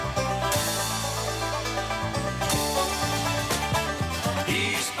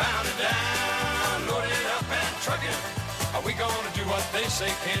Are we gonna do what they say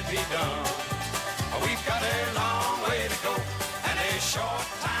can't be done? We've got a long way to go and a short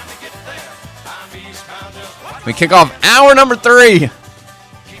time to get there. I'm eastbound just watch. We kick off hour number 3.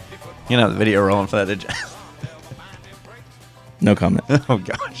 You know the video rolling for that, did you? No comment. Oh,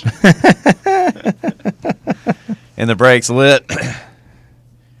 gosh. And the break's lit.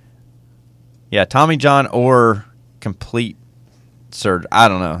 Yeah, Tommy John or complete surgery. I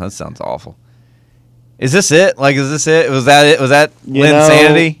don't know. That sounds awful. Is this it? Like, is this it? Was that it? Was that Lynn's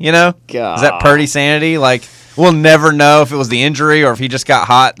sanity? You know? God. Is that Purdy sanity? Like, we'll never know if it was the injury or if he just got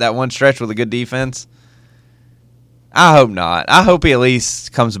hot that one stretch with a good defense. I hope not. I hope he at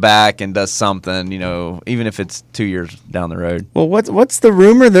least comes back and does something, you know, even if it's 2 years down the road. Well, what's the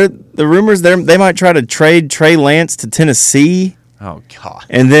rumor? The rumors they might try to trade Trey Lance to Tennessee. Oh, God.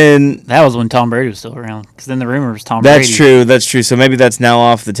 And then That was when Tom Brady was still around. Because then the rumor was Tom Brady. That's true. So maybe that's now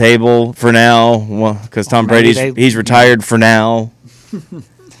off the table for now, because Tom maybe Brady's he's retired for now.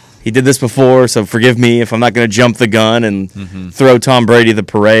 He did this before, so forgive me if I'm not going to jump the gun and throw Tom Brady the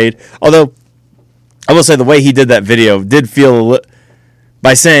parade. Although I will say the way he did that video did feel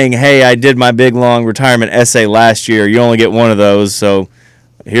by saying, "Hey, I did my big long retirement essay last year. You only get one of those, so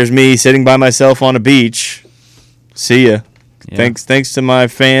here's me sitting by myself on a beach. See ya." Yeah. Thanks to my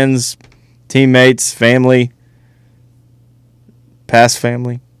fans, teammates, family, past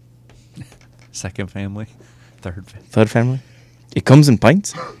family, Second family, third family. third family. It comes in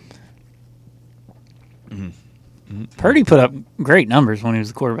pints. Purdy put up great numbers when he was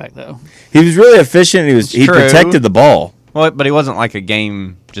the quarterback, though. He was really efficient. He True. protected the ball. Well, but he wasn't like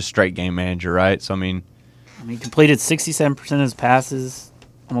a straight game manager, right? So, I mean, He completed 67% of his passes,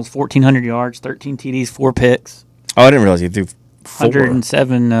 almost 1,400 yards, 13 TDs, 4 picks, Oh, I didn't realize he threw 4.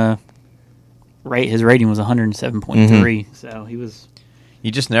 107. His rating was 107.3. So he was.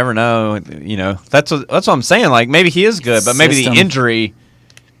 you just never know. You know, that's what I'm saying. Like, maybe he is good, but maybe System. the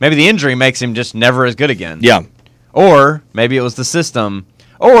injury makes him just never as good again. Yeah. Or maybe it was the system.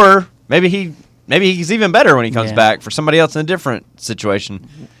 Or maybe he's even better when he comes back for somebody else in a different situation.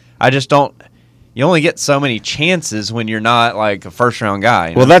 I just don't. You only get so many chances when you're not like a first-round guy.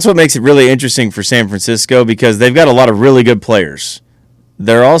 You know? Well, that's what makes it really interesting for San Francisco because they've got a lot of really good players.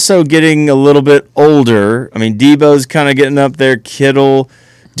 They're also getting a little bit older. I mean, Debo's kind of getting up there. Kittle.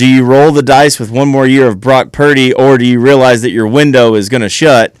 Do you roll the dice with one more year of Brock Purdy, or do you realize that your window is going to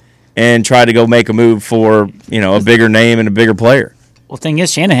shut and try to go make a move for a bigger name and a bigger player? Well, the thing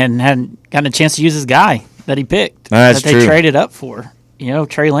is, Shanahan hadn't gotten a chance to use his guy that he picked. That's that they true. traded up for.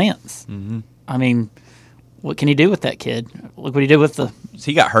 Trey Lance. Mm-hmm. I mean, what can he do with that kid? Look what he did with the.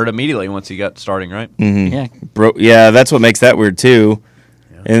 He got hurt immediately once he got starting, right? Yeah. Yeah, that's what makes that weird too.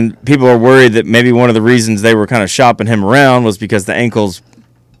 Yeah. And people are worried that maybe one of the reasons they were kind of shopping him around was because the ankle's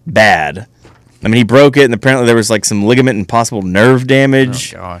bad. I mean, he broke it, and apparently there was like some ligament and possible nerve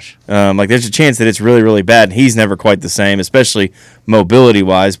damage. Oh, gosh. There's a chance that it's really, really bad, and he's never quite the same, especially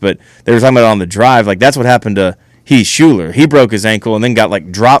mobility-wise. But they were talking about it on the drive. Like, that's what happened to Heath Schuler. He broke his ankle and then got,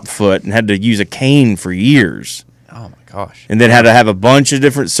 like, drop foot and had to use a cane for years. Oh, my gosh. And then had to have a bunch of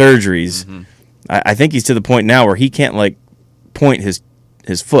different surgeries. Mm-hmm. I think he's to the point now where he can't, like, point his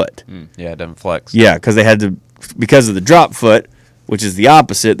foot. Yeah, it doesn't flex. Yeah, because of the drop foot, which is the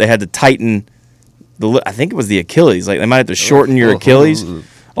opposite, they had to tighten I think it was the Achilles. Like, they might have to shorten your Achilles,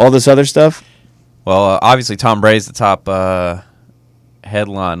 all this other stuff. Well, obviously Tom Brady's the top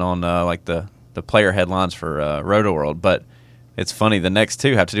headline on the player headlines for Roto World, but it's funny, the next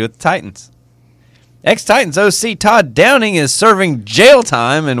two have to do with the Titans. Ex-Titans OC Todd Downing is serving jail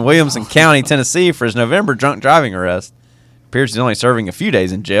time in Williamson County, Tennessee for his November drunk driving arrest. Appears he's only serving a few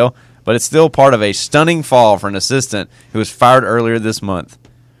days in jail, but it's still part of a stunning fall for an assistant who was fired earlier this month.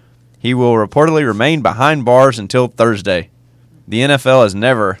 He will reportedly remain behind bars until Thursday. The NFL has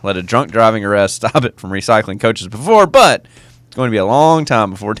never let a drunk driving arrest stop it from recycling coaches before, but it's going to be a long time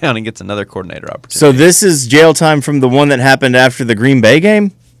before Downing gets another coordinator opportunity. So this is jail time from the one that happened after the Green Bay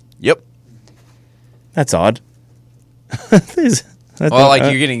game? Yep. That's odd. It's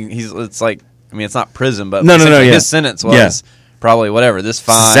not prison, but no, his sentence was probably whatever, this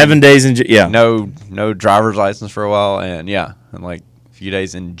fine. 7 days in jail, yeah. No driver's license for a while, and like a few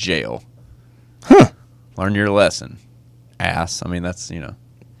days in jail. Huh. Learn your lesson, ass. I mean, that's,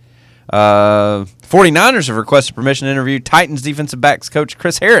 49ers have requested permission to interview Titans defensive backs coach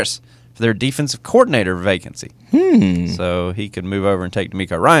Chris Harris for their defensive coordinator vacancy. So he could move over and take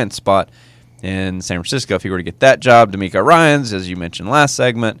DeMeco Ryans' spot in San Francisco if he were to get that job. DeMeco Ryans, as you mentioned last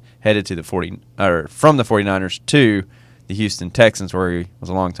segment, headed to from the 49ers to the Houston Texans, where he was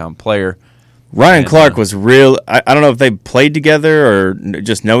a longtime player. Ryan And, Clark was real. I don't know if they played together or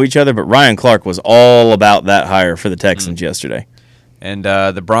just know each other, but Ryan Clark was all about that hire for the Texans yesterday. And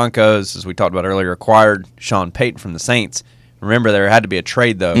the Broncos, as we talked about earlier, acquired Sean Payton from the Saints. Remember, there had to be a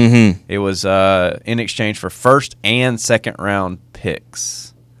trade, though. Mm-hmm. It was in exchange for first and second round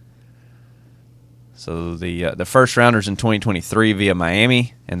picks. So the first rounders in 2023 via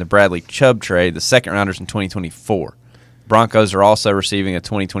Miami, and the Bradley Chubb trade, the second rounders in 2024. Broncos are also receiving a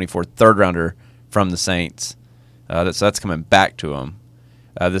 2024 third rounder from the Saints. So that's coming back to them.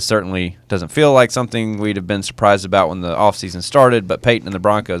 This certainly doesn't feel like something we'd have been surprised about when the offseason started, but Peyton and the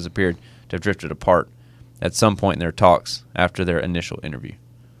Broncos appeared to have drifted apart at some point in their talks after their initial interview.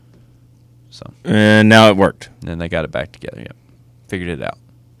 So, And now it worked. and then they got it back together. Yep, figured it out.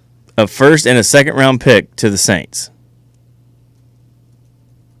 A first and a second round pick to the Saints.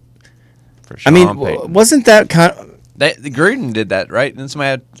 For I mean, Sean Payton. wasn't that kind of... The Gruden did that, right? And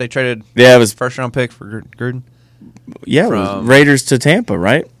they traded Yeah, it was first round pick for Gruden. Yeah, it was From- Raiders to Tampa,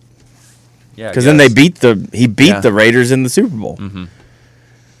 right? Yeah, Because then he beat the Raiders in the Super Bowl. Mm-hmm.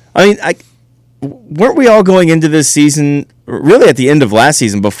 I mean, weren't we all going into this season, really at the end of last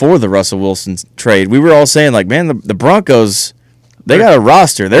season, before the Russell Wilson trade? We were all saying, like, man, the Broncos, they got a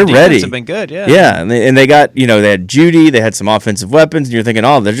roster. They're ready. Have been good, yeah. Yeah, and they got, they had Judy, they had some offensive weapons, and you're thinking,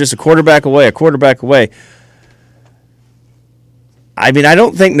 oh, they're just a quarterback away. I mean, I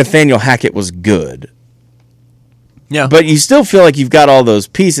don't think Nathaniel Hackett was good. Yeah, But you still feel like you've got all those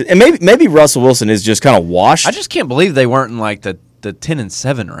pieces. And maybe Russell Wilson is just kind of washed. I just can't believe they weren't in like the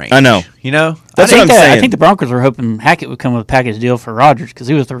 10-7 range. I know. You know? That's I what I'm think saying. I think the Broncos were hoping Hackett would come with a package deal for Rodgers because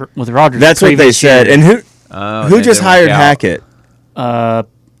he was with Rodgers. That's the what they previous said. year. And who It just didn't hired work out. Hackett?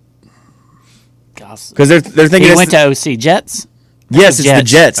 Gosh. Because they're thinking He it's went to OC Jets. yes, it's the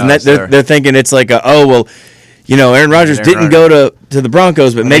Jets, and Oh, they're thinking it's like Aaron Rodgers Aaron didn't go to the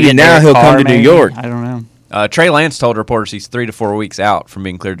Broncos, but maybe They get now Derek he'll Carr, come to New maybe. York. I don't know. Trey Lance told reporters he's 3 to 4 weeks out from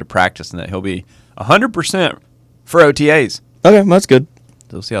being cleared to practice and that he'll be 100% for OTAs. Okay, well, that's good.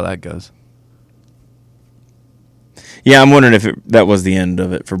 So we'll see how that goes. Yeah, I'm wondering if that was the end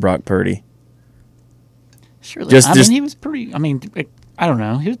of it for Brock Purdy. Surely. Just- he was pretty. I mean, I don't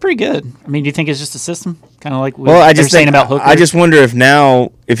know. He was pretty good. I mean, do you think it's just a system, kind of like we Well, I were just saying think about Hooker? I just wonder if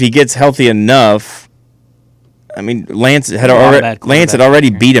now if he gets healthy enough. I mean, Lance had A lot of bad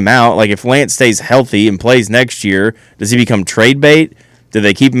already quarterbacks beat him out. Like if Lance stays healthy and plays next year, does he become trade bait? Do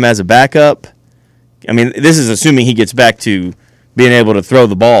they keep him as a backup? I mean, this is assuming he gets back to being able to throw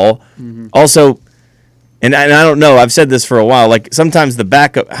the ball. Mm-hmm. Also, and I don't know. I've said this for a while. Like sometimes the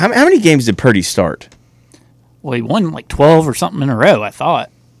backup. How many games did Purdy start? Well, he won like 12 or something in a row. I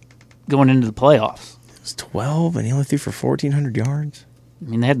thought going into the playoffs. It was 12, and he only threw for 1,400 yards. I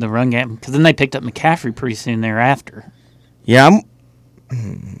mean, they had the run game because then they picked up McCaffrey pretty soon thereafter. Yeah,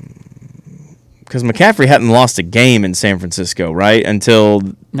 because McCaffrey hadn't lost a game in San Francisco, right? Until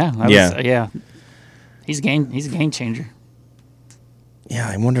Yeah. He's a game changer. yeah,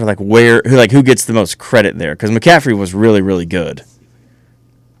 I wonder who gets the most credit there because McCaffrey was really really good.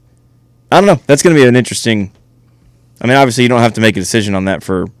 I don't know. That's going to be an interesting. I mean, obviously you don't have to make a decision on that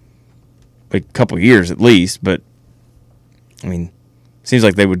for a couple years at least, but I mean, seems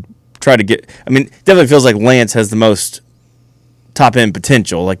like they would try to get. I mean, definitely feels like Lance has the most top end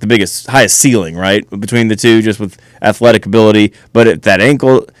potential, like the highest ceiling, right, between the two, just with athletic ability. But at that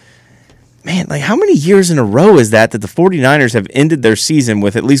ankle, man, like how many years in a row is that the 49ers have ended their season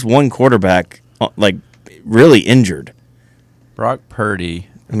with at least one quarterback like really injured? Brock Purdy.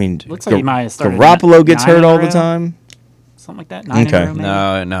 I mean, Looks like he might have started Garoppolo gets 9 hurt in a all the row. time. Something like that. 9 in a Okay. row, maybe?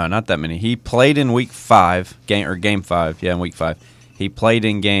 No, not that many. He played in week 5, game 5. Yeah, in week 5. He played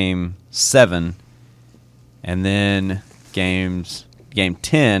in game 7, and then game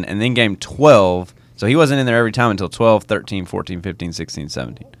 10, and then game 12. So he wasn't in there every time until 12, 13, 14, 15, 16,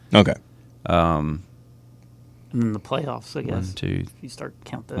 17. Okay. And then the playoffs, I guess. 1, 2, If you start to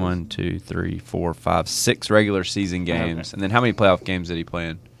count those. 1, 2, 3, 4, 5, 6 regular season games. Okay. And then how many playoff games did he play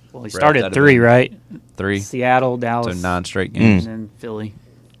in? Well, he Brad, started that'd 3, have been right? 3. Seattle, So Dallas, 9 straight games. and then Philly.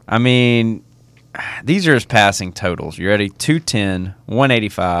 I mean, these are his passing totals. You ready? 210,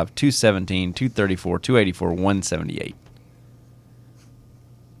 185, 217, 234, 284, 178.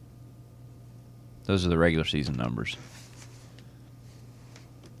 Those are the regular season numbers.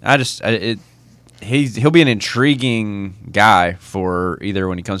 He'll be an intriguing guy for either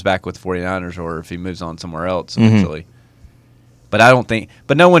when he comes back with the 49ers or if he moves on somewhere else eventually.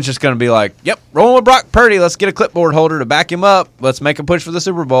 But no one's just going to be like, yep, rolling with Brock Purdy. Let's get a clipboard holder to back him up. Let's make a push for the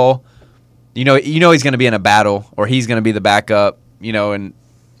Super Bowl. You know he's going to be in a battle or he's going to be the backup, and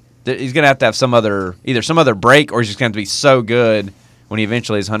he's going to have some other break or he's just going to be so good when he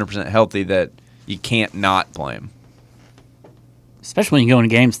eventually is 100% healthy that you can't not play him. Especially when you go into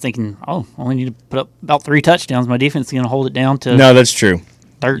games thinking, oh, I only need to put up about 3 touchdowns. My defense is going to hold it down to No, that's true.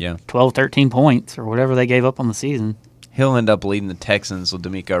 12, 13 points or whatever they gave up on the season. He'll end up leading the Texans with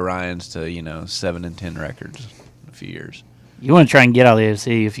DeMeco Ryans to 7-10 records in a few years. You want to try and get out of the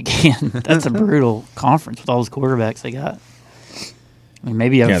AFC if you can. That's a brutal conference with all those quarterbacks they got. I mean,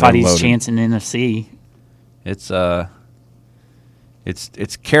 maybe you have a fighting chance in the NFC. It's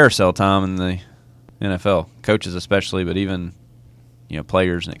carousel time in the NFL, coaches especially, but even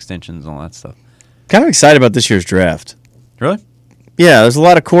players and extensions and all that stuff. Kind of excited about this year's draft. Really? Yeah, there's a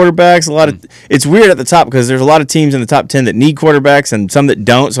lot of quarterbacks. It's weird at the top because there's a lot of teams in the top 10 that need quarterbacks and some that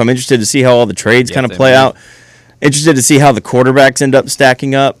don't. So I'm interested to see how all the trades kind of play out. Interested to see how the quarterbacks end up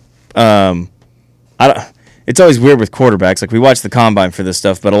stacking up. It's always weird with quarterbacks. Like we watch the combine for this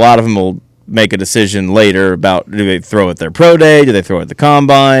stuff, but a lot of them will make a decision later about do they throw at their pro day, do they throw at the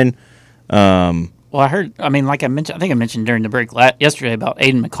combine. Well, I think I mentioned during the break yesterday about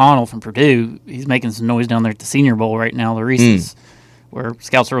Aiden McConnell from Purdue. He's making some noise down there at the Senior Bowl right now, the Reese's, where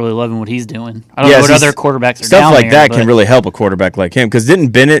scouts are really loving what he's doing. I don't know what other quarterbacks are stuff down like there, that can really help a quarterback like him. Because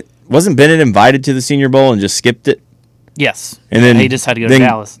wasn't Bennett invited to the Senior Bowl and just skipped it? Yes, and then he just had to go to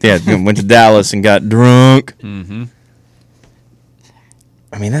Dallas. Yeah, went to Dallas and got drunk. Mm-hmm.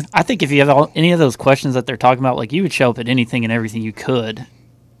 I mean, I think if you have any of those questions that they're talking about, like you would show up at anything and everything you could,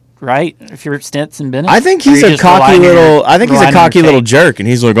 right? If you're Stetson Bennett, I think he's a cocky little jerk, and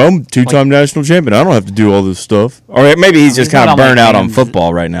he's like, I'm two-time national champion. I don't have to do all this stuff. Or maybe he's just kind of burnt out on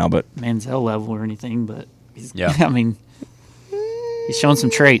football right now, but Manziel level or anything. But I mean, he's showing some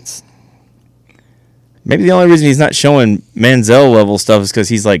traits. Maybe the only reason he's not showing Manziel level stuff is because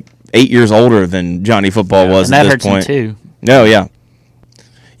he's like 8 years older than Johnny Football was at this point. And that hurts him too. No, yeah.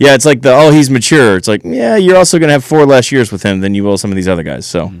 Yeah, it's like he's mature. It's like, yeah, you're also going to have 4 less years with him than you will some of these other guys.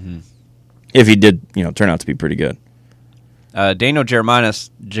 So, if he did, turn out to be pretty good. Daniel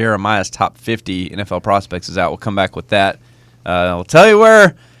Jeremiah's top 50 NFL prospects is out. We'll come back with that. I'll tell you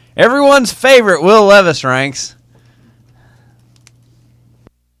where everyone's favorite Will Levis ranks.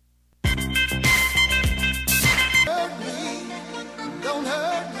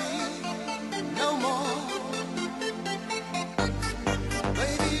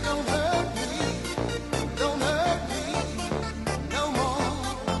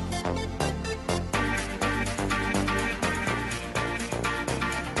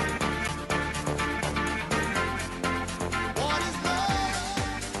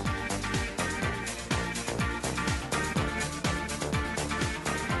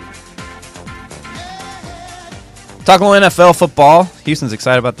 Talking NFL football, Houston's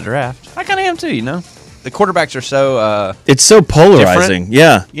excited about the draft. I kind of am too, The quarterbacks are so it's so polarizing,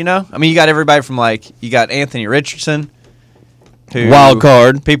 different, yeah. I mean, you got everybody from you got Anthony Richardson, who wild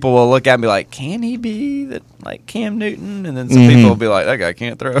card. People will look at and be like, can he be like Cam Newton? And then some people will be like, that guy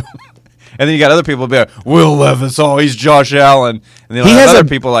can't throw. And then you got other people will be like, Will Levis, he's Josh Allen. And then other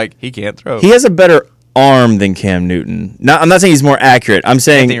people like, he can't throw. He has a better arm than Cam Newton. I'm not saying he's more accurate. I'm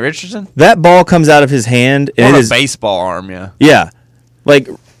saying Anthony Richardson? That ball comes out of his hand. More of a baseball arm, yeah. Yeah. Like,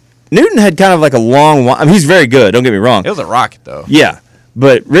 Newton had kind of like a long one. I mean, he's very good, don't get me wrong. It was a rocket, though. Yeah.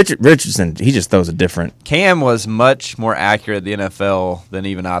 But Richardson, he just throws a different. Cam was much more accurate at the NFL than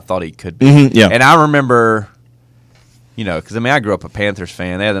even I thought he could be. Mm-hmm, yeah. And I remember, because I grew up a Panthers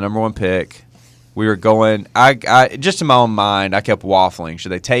fan. They had the number 1 pick. We were going. I just in my own mind, I kept waffling.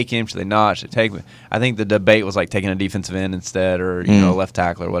 Should they take him? Should they not? Should they take him? I think the debate was like taking a defensive end instead, or a left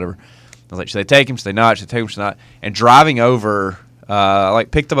tackle or whatever. I was like, should they take him? Should they not? Should they take him? Should they not? And driving over, I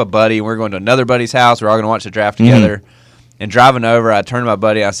picked up a buddy, and we were going to another buddy's house. We were all going to watch the draft together. And driving over, I turned to my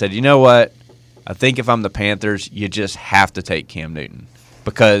buddy. I said, you know what? I think if I'm the Panthers, you just have to take Cam Newton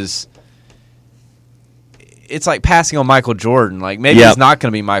because it's like passing on Michael Jordan. Like maybe he's not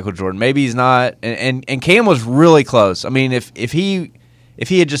going to be Michael Jordan. Maybe he's not. And Cam was really close. I mean, if he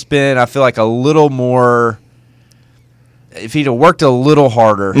had just been, I feel like a little more. If he'd have worked a little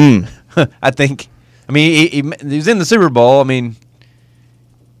harder, I think. I mean, he was in the Super Bowl. I mean,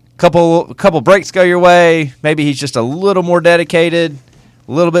 couple breaks go your way. Maybe he's just a little more dedicated,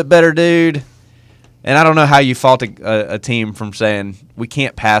 a little bit better dude. And I don't know how you fault a team from saying we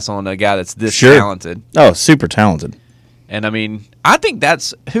can't pass on a guy that's this talented. Oh, super talented. And I mean, I think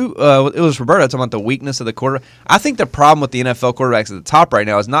that's who it was. Roberto talking about the weakness of the quarterback. I think the problem with the NFL quarterbacks at the top right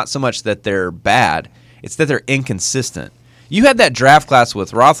now is not so much that they're bad; it's that they're inconsistent. You had that draft class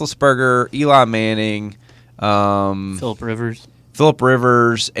with Roethlisberger, Eli Manning, Phillip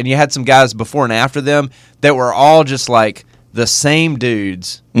Rivers, and you had some guys before and after them that were all just like the same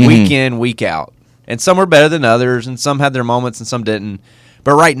dudes week in, week out. And some were better than others, and some had their moments and some didn't.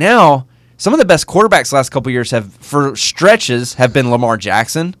 But right now, some of the best quarterbacks the last couple of years for stretches, have been Lamar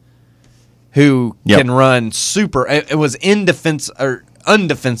Jackson, who can run super. It was undefensible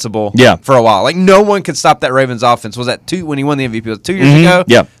for a while. Like, no one could stop that Ravens offense. Was that when he won the MVP? Was it 2 years ago?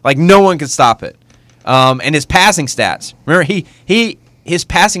 Yeah. Like, no one could stop it. And his passing stats. Remember, his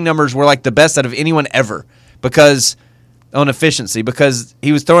passing numbers were like the best out of anyone ever on efficiency, because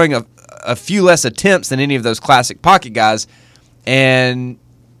he was throwing a few less attempts than any of those classic pocket guys, and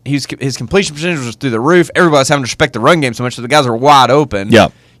his completion percentage was through the roof. Everybody was having to respect the run game so much that the guys were wide open. Yeah.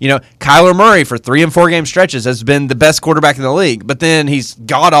 You know, Kyler Murray for 3 and 4 game stretches has been the best quarterback in the league, but then he's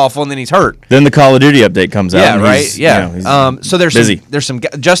god awful and then he's hurt. Then the Call of Duty update comes out. Yeah, and right. Yeah. So there's busy. Some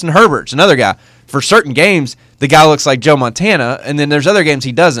Justin Herbert's another guy. For certain games, the guy looks like Joe Montana, and then there's other games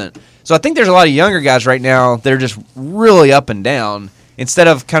he doesn't. So I think there's a lot of younger guys right now that are just really up and down, instead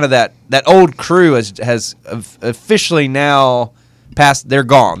of kind of that old crew has officially now passed. They're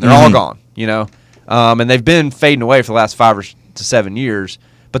gone. They're all gone. You know, and they've been fading away for the last 5 to 7 years.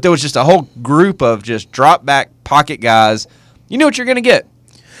 But there was just a whole group of just drop back pocket guys. You know what you're going to get.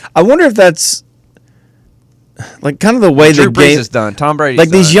 I wonder if that's like kind of the way Drew the Brees game is done. Tom Brady's like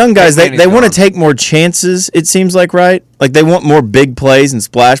done. these young guys, Peyton they want to Manning's gone. take more chances. It seems like, right? Like they want more big plays and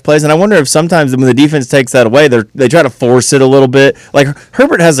splash plays. And I wonder if sometimes when the defense takes that away, they try to force it a little bit. Like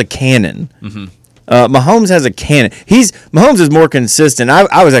Herbert has a cannon. Mm-hmm. Mahomes has a cannon. Mahomes is more consistent.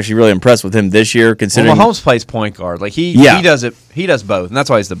 I was actually really impressed with him this year, considering Mahomes plays point guard. Like he does it. He does both, and that's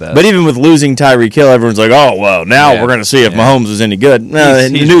why he's the best. But even with losing Tyreek Hill, everyone's like, "Oh well, now we're going to see if Mahomes is any good." No,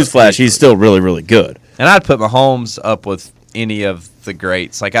 newsflash, he's still really, really good. And I'd put Mahomes up with any of the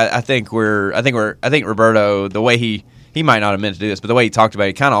greats. Like I think Roberto, the way he might not have meant to do this, but the way he talked about it,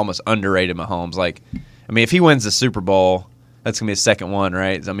 he kind of almost underrated Mahomes. Like, I mean, if he wins the Super Bowl, that's gonna be his second one,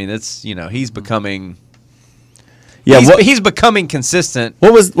 right? I mean, it's he's becoming. Yeah, he's becoming consistent.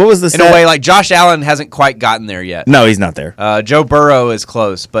 What was the in a way, like Josh Allen hasn't quite gotten there yet. No, he's not there. Joe Burrow is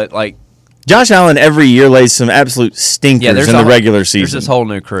close, but like Josh Allen every year lays some absolute stinkers in the regular season. There's this whole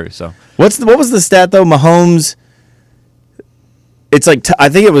new crew. So what was the stat though? Mahomes. It's like I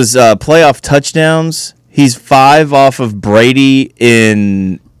think it was playoff touchdowns. He's 5 off of Brady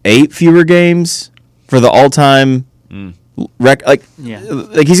in 8 fewer games for the all-time record.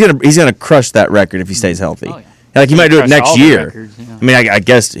 Like he's gonna crush that record if he stays healthy. Oh, yeah. Like he might do it next year. Records, yeah. I mean, I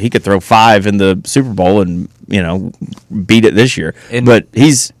guess he could throw 5 in the Super Bowl and beat it this year. But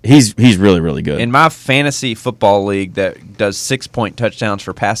he's really, really good. In my fantasy football league that does 6-point touchdowns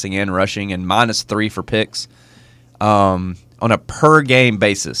for passing and rushing and -3 for picks, on a per game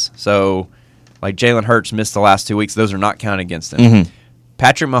basis. So, like Jalen Hurts missed the last 2 weeks; those are not counted against him. Mm-hmm.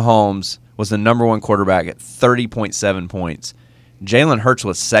 Patrick Mahomes was the number 1 quarterback at 30.7 points. Jalen Hurts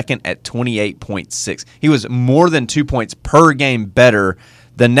was second at 28.6. He was more than 2 points per game better.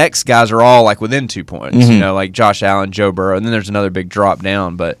 The next guys are all like within 2 points, like Josh Allen, Joe Burrow, and then there's another big drop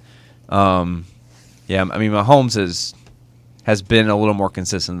down. But, I mean, Mahomes has been a little more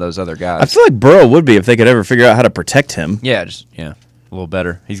consistent than those other guys. I feel like Burrow would be if they could ever figure out how to protect him. Yeah, a little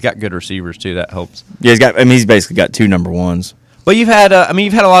better. He's got good receivers too. That helps. Yeah, he's basically got 2 number 1s. But you've had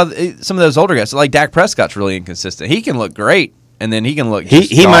a lot of some of those older guys. Like Dak Prescott's really inconsistent. He can look great, and then he can look.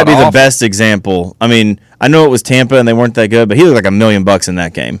 He might be the best example. I mean, I know it was Tampa and they weren't that good, but he looked like $1 million in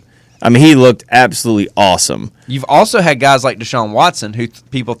that game. I mean, he looked absolutely awesome. You've also had guys like Deshaun Watson, who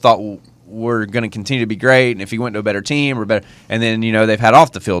people thought were going to continue to be great, and if he went to a better team or better, and then they've had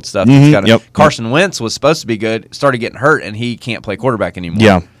off the field stuff. Carson Wentz was supposed to be good, started getting hurt, and he can't play quarterback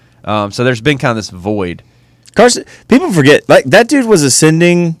anymore. Yeah. So there's been kind of this void. Carson, people forget, like, that dude was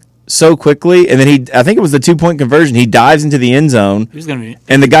ascending so quickly, and then I think it was the 2-point conversion. He dives into the end zone,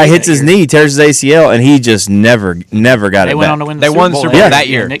 and the guy hits his knee, tears his ACL, and he just never got it back. They went on to win the Super Bowl that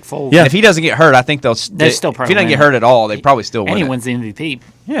year. Nick Foles. Yeah. If he doesn't get hurt, I think they'll still probably if he doesn't get hurt at all, they probably still win. And he wins the MVP.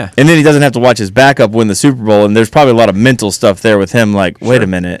 Yeah. And then he doesn't have to watch his backup win the Super Bowl, and there's probably a lot of mental stuff there with him, like, wait a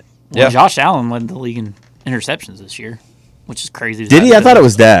minute. Well, Josh Allen led the league in interceptions this year, which is crazy. Did he? I thought it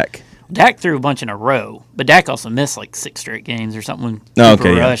was Dak. Dak threw a bunch in a row, but Dak also missed like 6 straight games or something when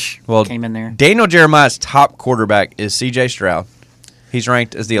Rush came in there. Daniel Jeremiah's top quarterback is C.J. Stroud. He's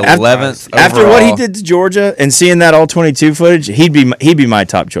ranked as the 11th After what he did to Georgia and seeing that all-22 footage, he'd be my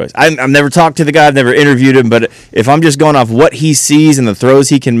top choice. I've never talked to the guy. I've never interviewed him, but if I'm just going off what he sees and the throws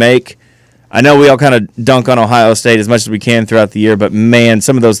he can make, I know we all kind of dunk on Ohio State as much as we can throughout the year, but, man,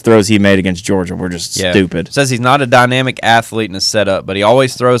 some of those throws he made against Georgia were just stupid. Says he's not a dynamic athlete in his setup, but he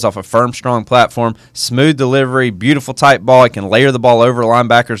always throws off a firm, strong platform, smooth delivery, beautiful tight ball. He can layer the ball over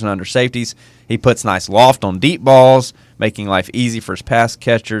linebackers and under safeties. He puts nice loft on deep balls, making life easy for his pass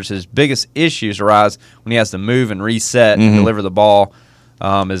catchers. His biggest issues arise when he has to move and reset and deliver the ball.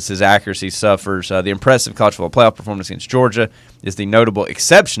 As his accuracy suffers. The impressive college football playoff performance against Georgia is the notable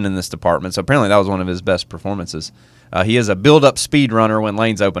exception in this department. So apparently that was one of his best performances. He is a build-up speed runner when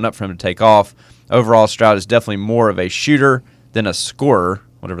lanes open up for him to take off. Overall, Stroud is definitely more of a shooter than a scorer,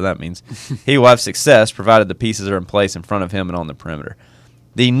 whatever that means. He will have success provided the pieces are in place in front of him and on the perimeter.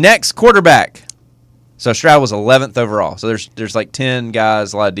 The next quarterback. So Stroud was 11th overall. So there's like 10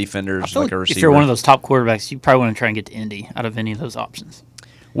 guys, a lot of defenders, like a receiver. If you're one of those top quarterbacks, you probably want to try and get to Indy out of any of those options.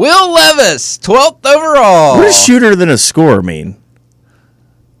 Will Levis, 12th overall. What does shooter than a scorer mean?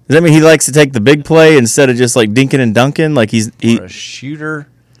 Does that mean he likes to take the big play instead of just like dinking and dunking? Like he a shooter.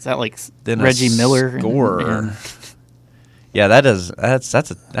 Is that like Then Reggie a Miller? scorer. Yeah, that's a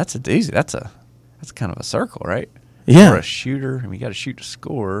doozy. That's kind of a circle, right? Yeah. Or a shooter, and we got to shoot to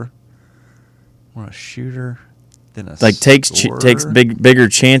score. Or a shooter, then a like takes bigger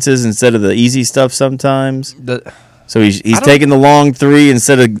chances instead of the easy stuff sometimes. So he's taking the long three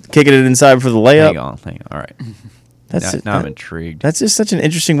instead of kicking it inside for the layup. Hang on. All right. That's now I'm intrigued. That's just such an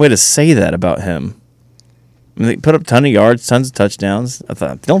interesting way to say that about him. I mean, they put up a ton of yards, tons of touchdowns.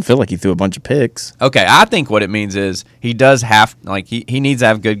 I don't feel like he threw a bunch of picks. Okay, I think what it means is he does have he needs to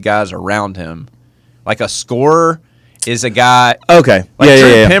have good guys around him. Like a scorer is a guy. Okay, Like Drew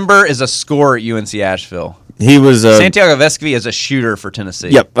yeah. Pember is a scorer at UNC Asheville. He was Santiago Vescovi is a shooter for Tennessee.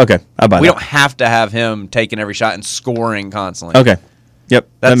 Yep. Okay, I buy that. We don't have to have him taking every shot and scoring constantly. Okay. Yep,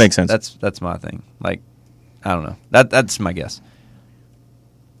 that makes sense. That's my thing. Like, I don't know. That's my guess.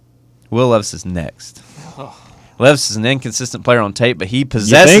 Will Levis is next. Levis is an inconsistent player on tape, but he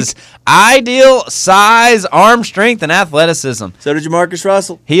possesses ideal size, arm strength, and athleticism. So did Jamarcus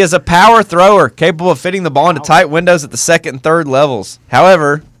Russell. He is a power thrower, capable of fitting the ball into tight windows at the second and third levels.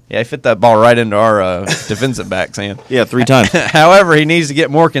 However, he fit that ball right into our defensive back's hand. Yeah, 3 times. However, he needs to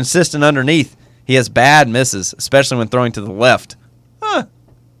get more consistent underneath. He has bad misses, especially when throwing to the left. Huh.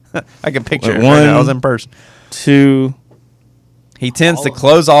 I can picture it right now. I was in person. 2. He tends to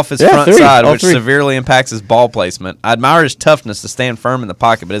close off his front 3. side, All which 3. severely impacts his ball placement. I admire his toughness to stand firm in the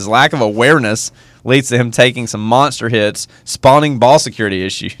pocket, but his lack of awareness leads to him taking some monster hits, spawning ball security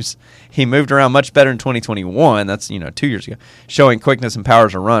issues. He moved around much better in 2021. That's 2 years ago, showing quickness and power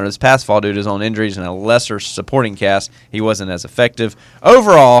as a runner. This past fall, due to his own injuries and a lesser supporting cast, he wasn't as effective.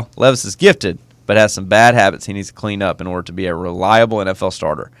 Overall, Levis is gifted, but has some bad habits he needs to clean up in order to be a reliable NFL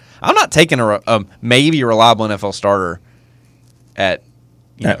starter. I'm not taking a maybe reliable NFL starter at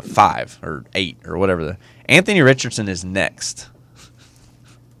 5 or 8 or whatever. Anthony Richardson is next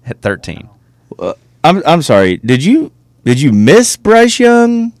at 13. I'm sorry. Did you miss Bryce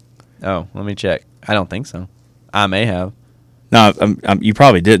Young? Oh, let me check. I don't think so. I may have. No, you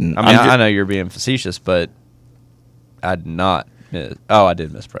probably didn't. I mean, I know you're being facetious, but I did not. I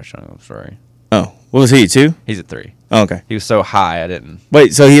did miss Bryce Young. I'm sorry. Oh, what was he, 2? He's at 3. Oh, okay. He was so high, I didn't.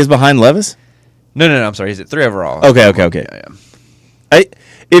 Wait, so he is behind Levis? No, I'm sorry. He's at 3 overall. Okay. Yeah.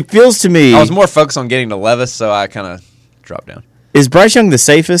 It feels to me. I was more focused on getting to Levis, so I kind of dropped down. Is Bryce Young the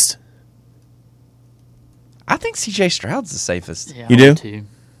safest? I think C.J. Stroud's the safest. Yeah, You do? Too.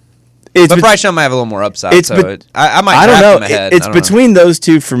 But Bryce Young might have a little more upside. I might I don't draft know. him ahead. It's between those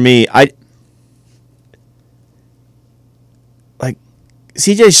two for me. Like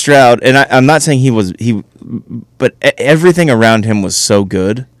C.J. Stroud, and I'm not saying but everything around him was so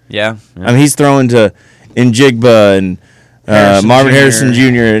good. Yeah. I mean, he's throwing to Njigba and Marvin Harrison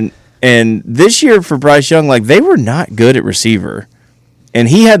Jr. And this year for Bryce Young, like they were not good at receiver, and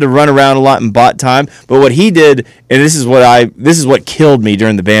he had to run around a lot and bought time. But what he did, and this is what killed me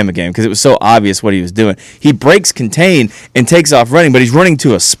during the Bama game because it was so obvious what he was doing. He breaks contain and takes off running, but he's running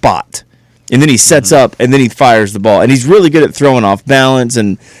to a spot, and then he sets up and then he fires the ball, and he's really good at throwing off balance.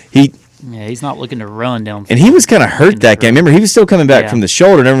 And he's not looking to run down. And he was kind of hurt that game. Remember, he was still coming back from the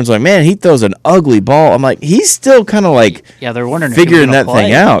shoulder, and everyone's like, man, he throws an ugly ball. I'm like, he's still kind of like they're wondering figuring if he was that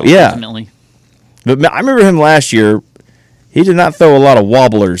thing out. Yeah. Ultimately. But I remember him last year. He did not throw a lot of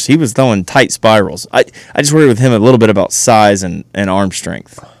wobblers. He was throwing tight spirals. I just worry with him a little bit about size and arm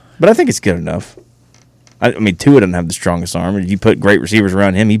strength. But I think it's good enough. I mean, Tua doesn't have the strongest arm. If you put great receivers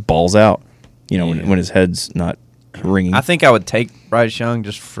around him, he balls out, when his head's not ringing. I think I would take Bryce Young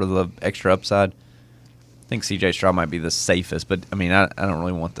just for the extra upside. I think C.J. Stroud might be the safest, but, I mean, I don't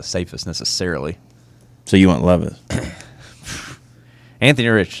really want the safest necessarily. So you want Levis. Anthony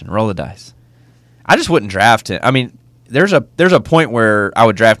Richardson, roll the dice. I just wouldn't draft him. I mean, there's a point where I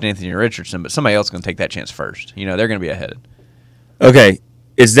would draft Anthony Richardson, but somebody else is going to take that chance first. They're going to be ahead. Okay,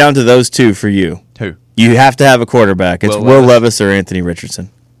 it's down to those two for you. Who? You have to have a quarterback. It's Will Levis or Anthony Richardson.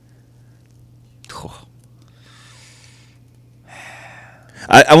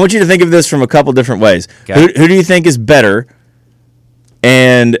 I want you to think of this from a couple different ways. Okay. Who do you think is better,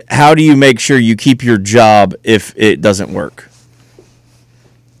 and how do you make sure you keep your job if it doesn't work?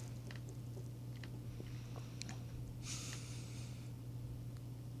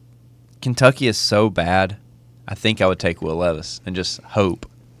 Kentucky is so bad. I think I would take Will Levis and just hope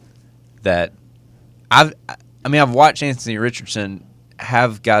that I've watched Anthony Richardson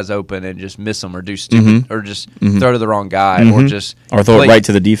have guys open and just miss them or do stupid or just throw to the wrong guy or just Or throw it right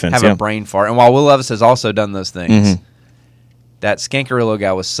to the defense. have a brain fart. And while Will Levis has also done those things, that Scancarillo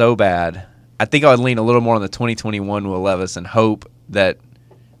guy was so bad. I think I would lean a little more on the 2021 Will Levis and hope that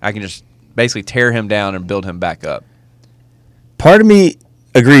I can just basically tear him down and build him back up. Part of me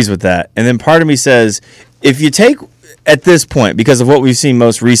agrees with that, and then part of me says, if you take at this point, because of what we've seen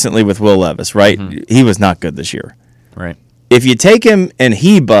most recently with Will Levis, right? He was not good this year. Right. If you take him and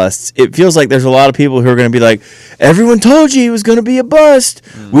he busts, it feels like there's a lot of people who are going to be like, everyone told you he was going to be a bust.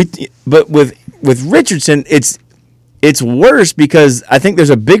 But with Richardson, it's worse because I think there's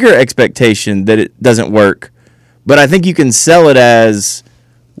a bigger expectation that it doesn't work. But I think you can sell it as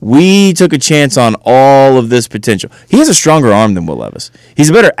we took a chance on all of this potential. He has a stronger arm than Will Levis. He's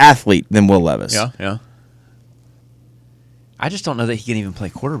a better athlete than Will Levis. Yeah. I just don't know that he can even play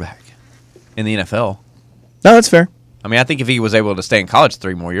quarterback in the NFL. No, that's fair. I mean, I think if he was able to stay in college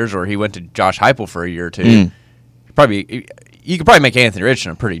 3 more years, or he went to Josh Heupel for a year or two, you could probably make Anthony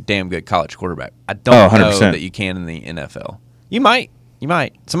Richardson a pretty damn good college quarterback. I don't know 100%. that you can in the NFL. You might.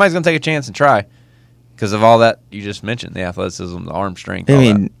 Somebody's going to take a chance and try because of all that you just mentioned, the athleticism, the arm strength. I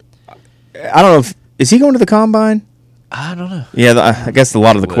mean, I don't know is he going to the combine? I don't know. Yeah, I guess a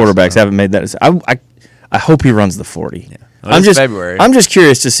lot of the quarterbacks haven't made that. I hope he runs the 40. Yeah. Well, it's February. I'm just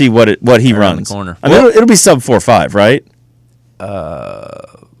curious to see what he Around runs. the corner. I mean, it'll be sub 4.5, right?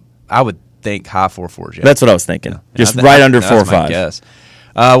 I would think high 4.4s. Yeah. That's what I was thinking. Just I right think under that's my 4.5. guess.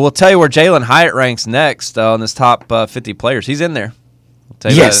 We'll tell you where Jalen Hyatt ranks next on this top 50 players. He's in there. We'll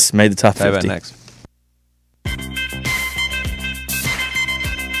tell you Yes, made the top tell you 50. about next.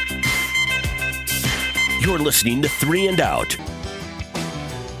 You're listening to 3 and Out.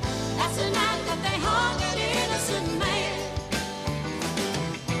 That's the night that they hung an innocent man.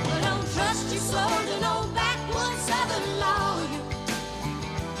 Well, don't trust your soul to no backwoods southern lawyer.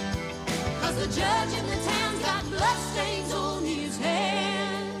 'Cause the judge in the town's got bloodstains on his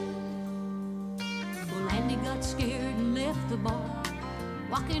hand. Well, Andy got scared and left the bar,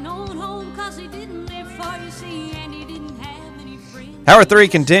 walking on home 'cause he didn't live far. You see, Andy didn't have any friends. Hour 3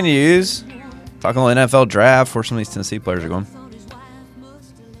 continues. Talking on the NFL draft where some of these Tennessee players are going.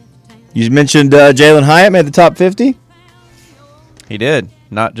 You mentioned Jalen Hyatt made the top 50? He did.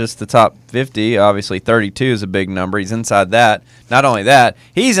 Not just the top 50. Obviously, 32 is a big number. He's inside that. Not only that,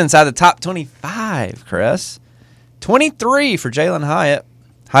 he's inside the top 25, Chris. 23 for Jalen Hyatt.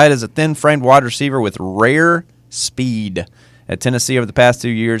 Hyatt is a thin-framed wide receiver with rare speed. At Tennessee over the past 2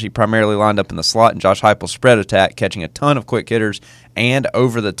 years, he primarily lined up in the slot in Josh Heupel's spread attack, catching a ton of quick hitters and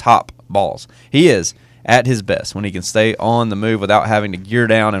over-the-top balls. He is at his best when he can stay on the move without having to gear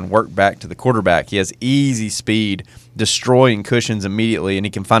down and work back to the quarterback. He has easy speed, destroying cushions immediately, and he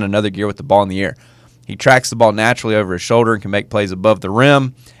can find another gear with the ball in the air. He tracks the ball naturally over his shoulder and can make plays above the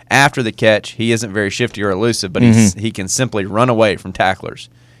rim. After the catch, he isn't very shifty or elusive, but he can simply run away from tacklers.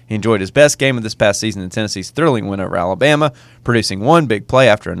 He enjoyed his best game of this past season in Tennessee's thrilling win over Alabama, producing one big play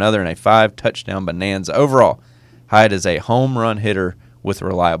after another in a 5-touchdown bonanza. Overall, Hyatt is a home run hitter with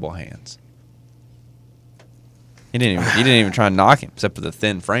reliable hands. He didn't even try and knock him, except for the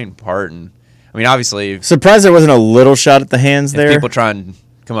thin frame part. And I mean, obviously, if Surprised there wasn't a little shot at the hands there. people try and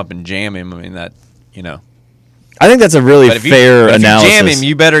come up and jam him, I mean that I think that's a really But if fair you analysis. jam him,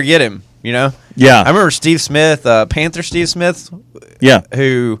 you better get him. Yeah. I remember Steve Smith, Panther Steve Smith, Yeah.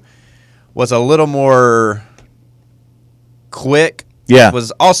 who was a little more quick. Yeah.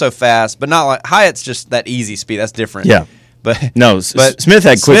 Was also fast, but not like Hyatt's just that easy speed. That's different. Yeah. But No, Smith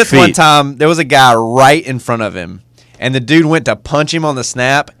had quick Smith one feet. time there was a guy right in front of him, and the dude went to punch him on the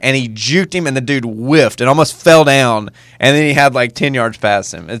snap, and he juked him, and the dude whiffed and almost fell down, and then he had like 10 yards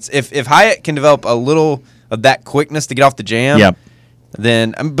past him. It's if Hyatt can develop a little of that quickness to get off the jam, Yep.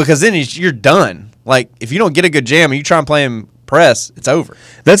 then because then you're done. Like if you don't get a good jam and you try and play him press, it's over.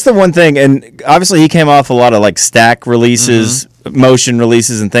 That's the one thing, and obviously he came off a lot of like stack releases, motion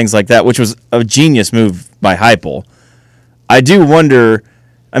releases, and things like that, which was a genius move by Heupel. I do wonder.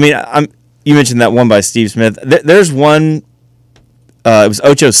 I mean, you mentioned that one by Steve Smith. There's one. It was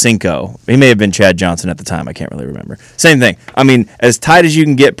Ocho Cinco. He may have been Chad Johnson at the time. I can't really remember. Same thing. I mean, as tight as you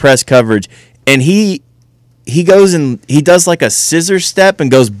can get press coverage, and he goes and he does like a scissor step and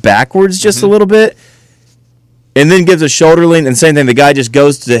goes backwards just a little bit. and then gives a shoulder lean, and same thing, the guy just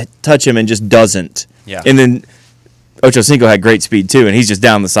goes to touch him and just doesn't. Yeah. And then Ocho Cinco had great speed too, and he's just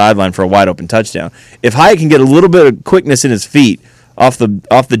down the sideline for a wide open touchdown. If Hyatt can get a little bit of quickness in his feet off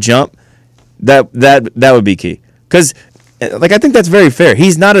the jump, that would be key. Because I think that's very fair.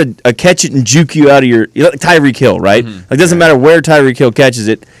 He's not a catch it and juke you out of your like Tyreek Hill, right? It doesn't matter where Tyreek Hill catches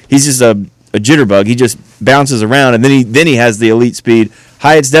it. He's just a jitterbug. He just bounces around, and then he has the elite speed.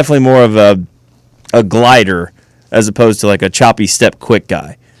 Hyatt's definitely more of a glider as opposed to like a choppy step quick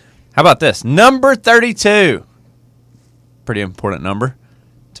guy. How about this? Number 32. Pretty important number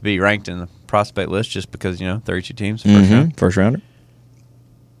to be ranked in the prospect list just because, 32 teams, first round. First rounder.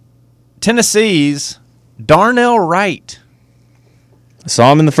 Tennessee's Darnell Wright. I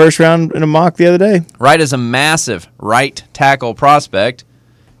saw him in the first round in a mock the other day. Wright is a massive right tackle prospect.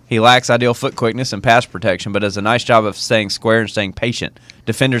 He lacks ideal foot quickness and pass protection, but does a nice job of staying square and staying patient.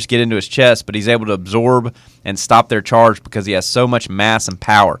 Defenders get into his chest, but he's able to absorb and stop their charge because he has so much mass and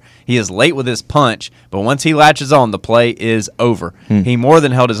power. He is late with his punch, but once he latches on, the play is over. He more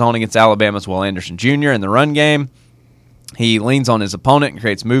than held his own against Alabama's Will Anderson Jr. in the run game. He leans on his opponent and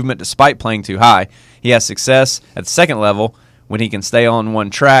creates movement despite playing too high. He has success at the second level. When he can stay on one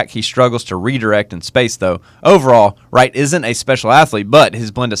track, he struggles to redirect in space, though. Overall, Wright isn't a special athlete, but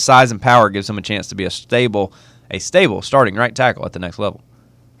his blend of size and power gives him a chance to be a stable starting right tackle at the next level.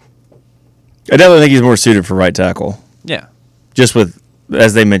 I definitely think he's more suited for right tackle. Yeah. Just with,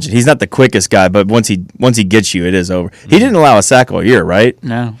 as they mentioned, he's not the quickest guy, but once he gets you, it is over. He didn't allow a sack all year, right?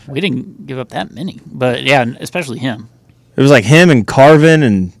 No, we didn't give up that many. But, yeah, especially him. It was like him and Carvin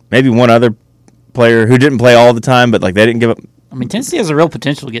and maybe one other player who didn't play all the time, but like they didn't give up. I mean, Tennessee has a real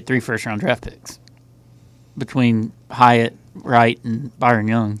potential to get 3 first-round draft picks between Hyatt, Wright, and Byron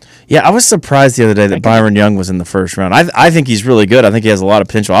Young. Yeah, I was surprised the other day that Byron Young was in the first round. I think he's really good. I think he has a lot of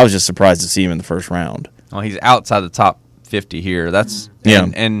potential. I was just surprised to see him in the first round. Well, he's outside the top 50 here. That's Yeah.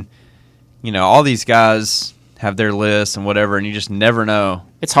 and all these guys have their lists and whatever, and you just never know.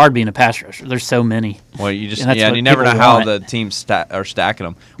 It's hard being a pass rusher. There's so many. Well, you just And that's and what you never know people how want. the teams are stacking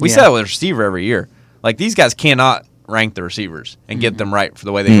them. We Yeah. say that with a receiver every year. Like these guys cannot rank the receivers and get them right for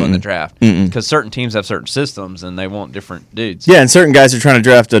the way they go in the draft because certain teams have certain systems and they want different dudes. Yeah, and certain guys are trying to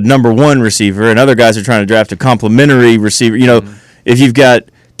draft a number one receiver, and other guys are trying to draft a complementary receiver. If you've got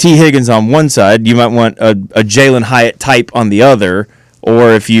T. Higgins on one side, you might want a Jalen Hyatt type on the other.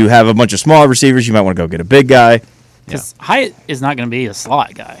 Or if you have a bunch of small receivers, you might want to go get a big guy. Because Hyatt is not going to be a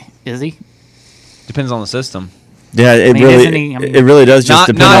slot guy, is he? Depends on the system. Yeah, it mean, isn't he- it really does just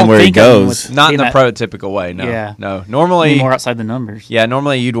depend on where he goes. Not in the that- prototypical way. No, Yeah. no. Normally, More outside the numbers. yeah.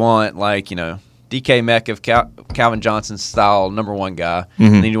 Normally, you'd want DK Metcalf, Calvin Johnson style number one guy,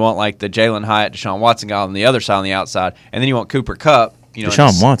 and then you want like the Jalen Hyatt, Deshaun Watson guy on the other side on the outside, and then you want Cooper Kupp.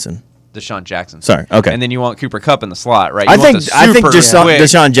 Deshaun Watson. Deshaun Jackson. Sorry, okay. And then you want Cooper Kupp in the slot, right? I You want think the I think super quick-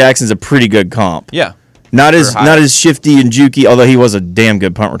 Deshaun Jackson's a pretty good comp. Yeah. Not as Hyatt. shifty and jukey, although he was a damn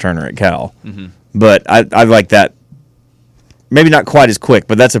good punt returner at Cal. But I like that. Maybe not quite as quick,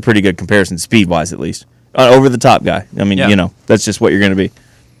 but that's a pretty good comparison, speed wise at least. Over the top guy. I mean, Yeah. that's just what you're going to be.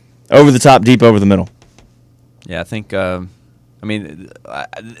 Over the top, deep over the middle. Yeah, I think. That's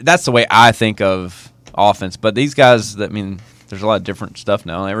the way I think of offense. But these guys, there's a lot of different stuff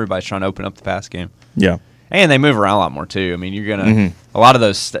now. Everybody's trying to open up the pass game, Yeah. and they move around a lot more too. I mean, you're gonna a lot of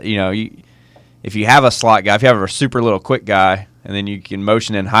those. If you have a slot guy, if you have a super little quick guy, and then you can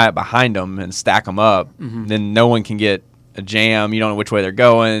motion in Hyatt behind them and stack them up, then no one can get a jam. You don't know which way they're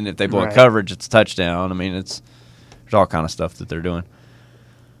going. If they blow Right. coverage, it's a touchdown. I mean, there's all kind of stuff that they're doing.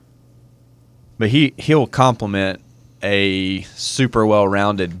 But he'll complement a super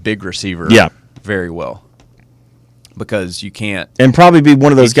well-rounded big receiver Yeah. very well because you can't And probably be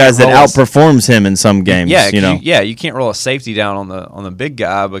one of those You can't guys that roll a- outperforms him in some games. you can't roll a safety down on the big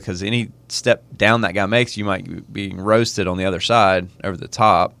guy because any step down that guy makes, you might be roasted on the other side over the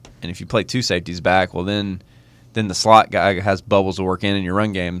top. And if you play two safeties back, well then the slot guy has bubbles to work in, and your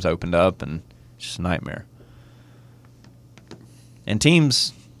run game's opened up, and it's just a nightmare. And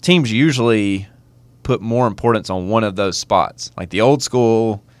teams usually put more importance on one of those spots. Like the old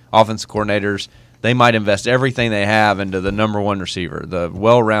school offensive coordinators, they might invest everything they have into the number one receiver, the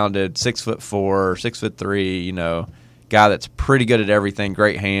well-rounded 6'4", 6'3", guy that's pretty good at everything,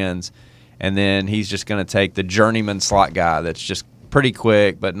 great hands, and then he's just going to take the journeyman slot guy that's just pretty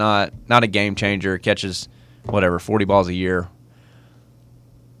quick, but not a game changer, catches 40 balls a year,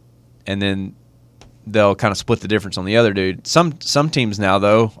 and then they'll kind of split the difference on the other dude. Some teams now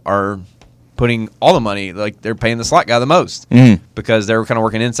though are putting all the money, like they're paying the slot guy the most because they're kind of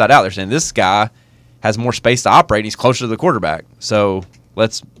working inside out. They're saying this guy has more space to operate. And he's closer to the quarterback, so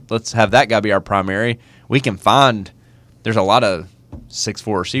let's have that guy be our primary. we can find. There's a lot of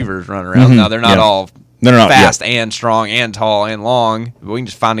 6'4" receivers running around. Now they're not all fast and strong and tall and long. But we can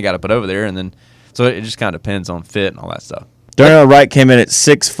just find a guy to put over there, and then so it just kind of depends on fit and all that stuff. Darnell Wright came in at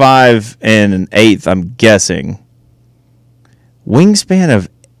 6'5" and an eighth, I'm guessing. Wingspan of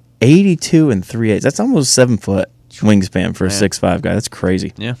 82 and 3/8. That's almost 7 foot wingspan for a 6'5" guy. That's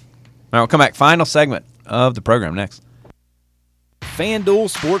crazy. Yeah. All right, we'll come back. Final segment of the program next. FanDuel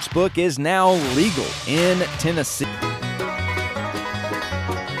Sportsbook is now legal in Tennessee.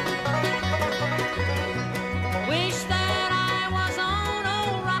 Wish that I was on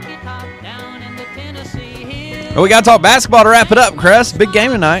old Rocky Top down in the Tennessee hills. Well, we got to talk basketball to wrap it up, Chris. Big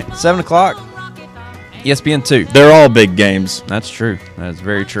game tonight, 7 o'clock. ESPN 2. They're all big games. That's true. That is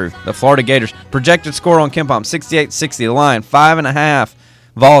very true. The Florida Gators projected score on KenPom 68-60. The line 5.5.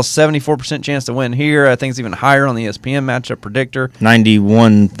 Vols 74% chance to win here. I think it's even higher on the ESPN matchup predictor.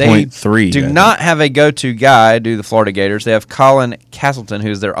 91.3. They do not have a go-to guy. Do the Florida Gators? They have Colin Castleton,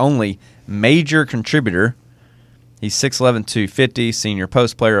 who's their only major contributor. He's 6'11", 250, senior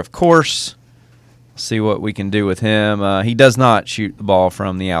post player, of course. See what we can do with him. He does not shoot the ball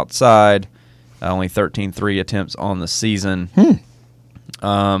from the outside. Only 13 3 attempts on the season.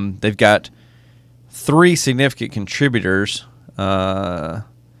 They've got 3 significant contributors.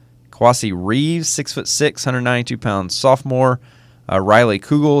 Kwasi Reeves, 6'6", 192-pound sophomore. Riley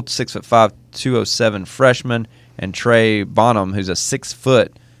Kugel, 6'5", 207 freshman. And Trey Bonham, who's a 6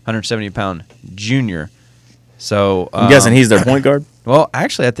 foot, 170-pound junior. So I'm guessing he's their point guard? Well,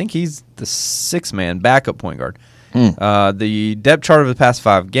 actually, I think he's the 6-man backup point guard. The depth chart of the past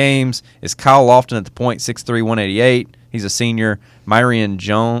 5 games is Kyle Lofton at the point, 6'3", 188. He's a senior. Myrion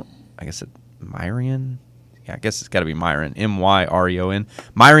Jones, I guess it's got to be Myron, Myreon.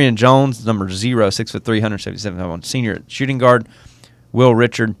 Myrion Jones, number 0, 6'3", 177 senior at shooting guard. Will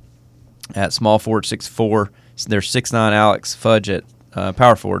Richard at small forward, 6'4". There's 6'9" Alex Fudge at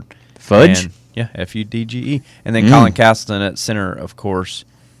power forward. Fudge? And, yeah, Fudge. And then Colin Castleton at center, of course.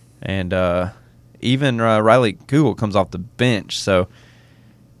 And even Riley Kugel comes off the bench. So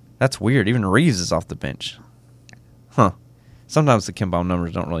that's weird. Even Reeves is off the bench. Huh. Sometimes the KenPom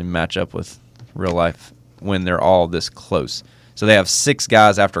numbers don't really match up with real life when they're all this close. So they have 6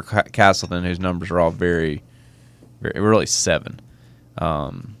 guys after Castleton whose numbers are all very, very really 7.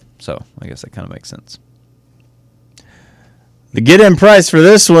 So I guess that kind of makes sense. The get-in price for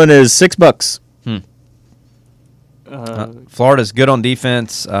this one is $6. Florida's good on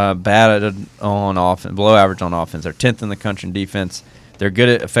defense, bad on offense, below average on offense. They're 10th in the country in defense. They're good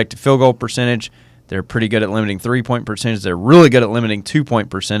at effective field goal percentage. They're pretty good at limiting 3-point percentage. They're really good at limiting 2-point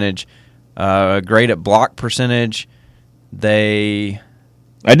percentage. Great at block percentage. I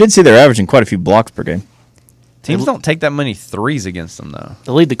did see they're averaging quite a few blocks per game. Teams don't take that many threes against them, though.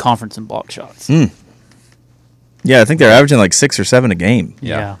 They lead the conference in block shots. Yeah, I think they're averaging like 6 or 7 a game.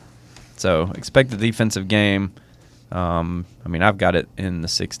 Yeah. So expect the defensive game. I've got it in the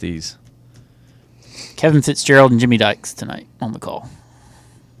 60s. Kevin Fitzgerald and Jimmy Dykes tonight on the call.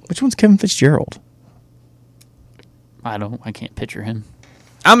 Which one's Kevin Fitzgerald? I can't picture him.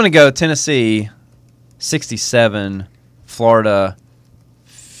 I'm going to go Tennessee 67, Florida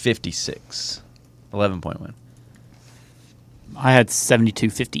 56. 11-point win. I had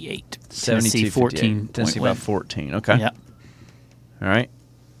 72-58. Tennessee 14. Tennessee about 14. Okay. Yeah. All right.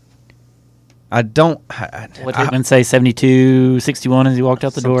 I don't. What did Hickman say? 72-61 as he walked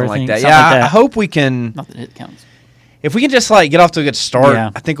out the door. Something I think. like that. Something Yeah, like that. I hope we can. Not that it counts. If we can just get off to a good start, Yeah.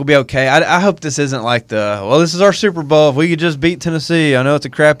 I think we'll be okay. I hope this isn't like this is our Super Bowl. If we could just beat Tennessee, I know it's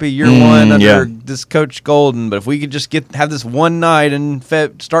a crappy year one under this Coach Golden, but if we could just have this one night and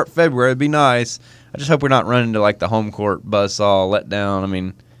start February, it'd be nice. I just hope we're not running to the home court buzzsaw, let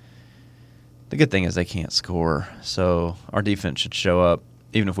down. The good thing is they can't score, so our defense should show up.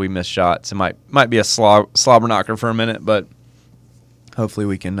 Even if we miss shots, it might be a slobber knocker for a minute, but hopefully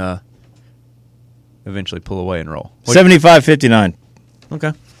we can eventually pull away and roll. 75-59.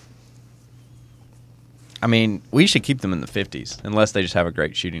 Okay. We should keep them in the 50s unless they just have a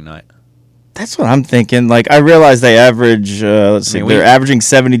great shooting night. That's what I'm thinking. I realize they average, they're averaging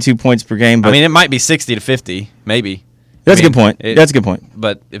 72 points per game. But it might be 60 to 50, maybe. That's a good point. That's a good point.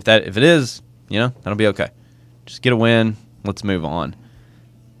 But if it is, that'll be okay. Just get a win. Let's move on.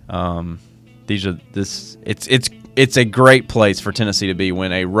 It's a great place for Tennessee to be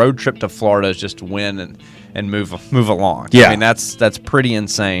when a road trip to Florida is just win and move along. Yeah. That's pretty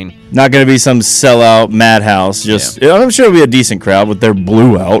insane. Not going to be some sellout madhouse. I'm sure it'll be a decent crowd with their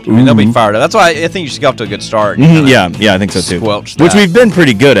blue out. They'll be fired up. That's why I think you should get off to a good start. Yeah, I think so too. Squelch Which that. we've been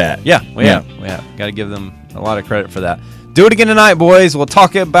pretty good at. Yeah, we have. Got to give them a lot of credit for that. Do it again tonight, boys. We'll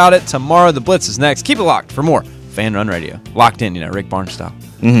talk about it tomorrow. The Blitz is next. Keep it locked for more Fan Run Radio. Locked in, Rick Barnes style.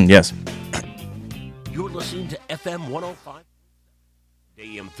 Yes. You're listening to FM 105,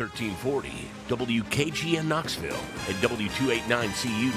 AM 1340, WKGN Knoxville, and W289CU